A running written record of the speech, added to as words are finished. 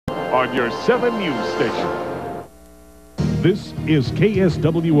on your 7 News station. This is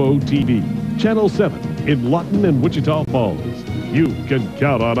KSWO-TV, Channel 7 in Lawton and Wichita Falls. You can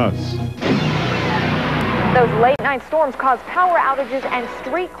count on us. Those late-night storms caused power outages and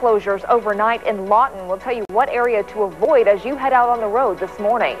street closures overnight in Lawton. We'll tell you what area to avoid as you head out on the road this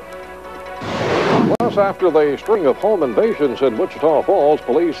morning. Plus, after the string of home invasions in Wichita Falls,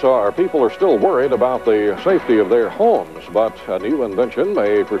 people are still worried about the safety of their homes. But a new invention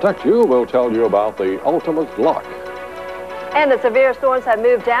may protect you. We'll tell you about the ultimate lock. And the severe storms have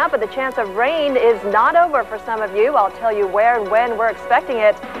moved out, but the chance of rain is not over for some of you. I'll tell you where and when we're expecting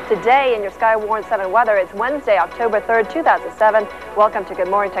it today in your Skywarn 7 weather. It's Wednesday, October 3rd, 2007. Welcome to Good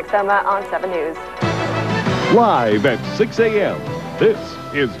Morning Texoma on 7 News. Live at 6 a.m., this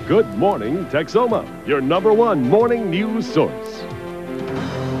is Good Morning Texoma, your #1 morning news source.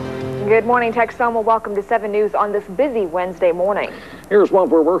 Good morning, Texoma. Welcome to 7 News on this busy Wednesday morning. Here's what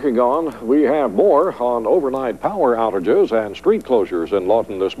we're working on. We have more on overnight power outages and street closures in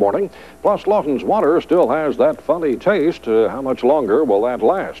Lawton this morning. Plus, Lawton's water still has that funny taste. How much longer will that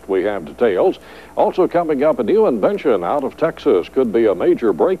last? We have details. Also coming up, a new invention out of Texas could be a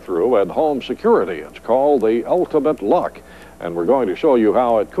major breakthrough at home security. It's called the ultimate lock. And we're going to show you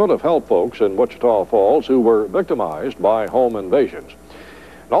how it could have helped folks in Wichita Falls who were victimized by home invasions.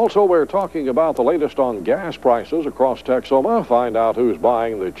 And also, we're talking about the latest on gas prices across Texoma. Find out who's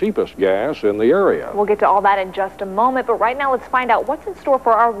buying the cheapest gas in the area. We'll get to all that in just a moment, but right now let's find out what's in store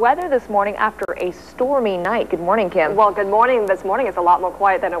for our weather this morning after a stormy night. Good morning, Kim. Well, good morning. This morning is a lot more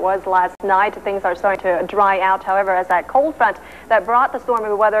quiet than it was last night. Things are starting to dry out. However, as that cold front that brought the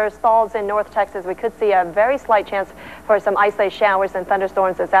stormy weather stalls in North Texas, we could see a very slight chance for some isolated showers and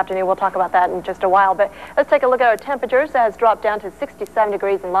thunderstorms this afternoon. We'll talk about that in just a while, but let's take a look at our temperatures. It has dropped down to 67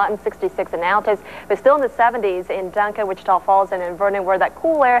 degrees in Lawton, 66 in Altus, but still in the 70s in Duncan, Wichita Falls, and in Vernon, where that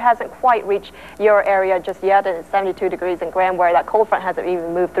cool air hasn't quite reached your area just yet, and it's 72 degrees in Graham, where that cold front hasn't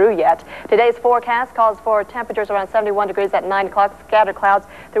even moved through yet. Today's forecast calls for temperatures around 71 degrees at 9 o'clock, scattered clouds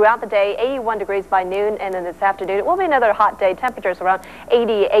throughout the day, 81 degrees by noon, and then this afternoon it will be another hot day, temperatures around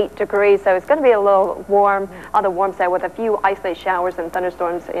 88 degrees, so it's going to be a little warm on the warm side with a few isolated showers and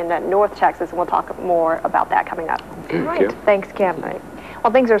thunderstorms in North Texas, and we'll talk more about that coming up. Okay, Right. Kim. Thanks, Kim. Right.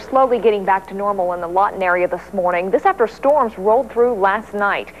 Well, things are slowly getting back to normal in the Lawton area this morning. This after storms rolled through last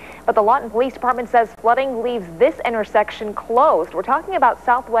night. But the Lawton Police Department says flooding leaves this intersection closed. We're talking about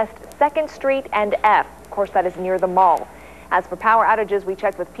Southwest 2nd Street and F. Of course, that is near the mall. As for power outages, we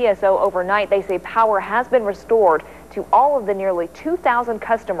checked with PSO overnight. They say power has been restored to all of the nearly 2,000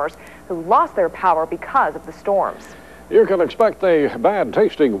 customers who lost their power because of the storms. You can expect the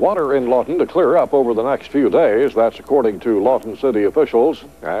bad-tasting water in Lawton to clear up over the next few days. That's according to Lawton City officials.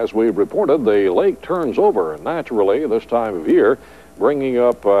 As we reported, the lake turns over naturally this time of year, bringing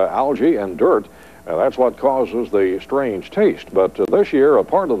up algae and dirt. That's what causes the strange taste. But this year, a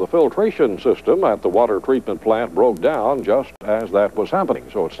part of the filtration system at the water treatment plant broke down just as that was happening.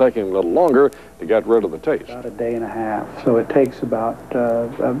 So it's taking a little longer to get rid of the taste. About a day and a half. So it takes about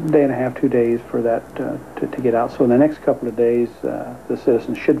a day and a half, 2 days for that to get out. So in the next couple of days, the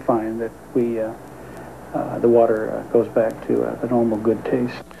citizens should find that the water goes back to a normal good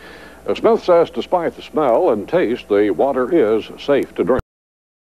taste. Smith says despite the smell and taste, the water is safe to drink.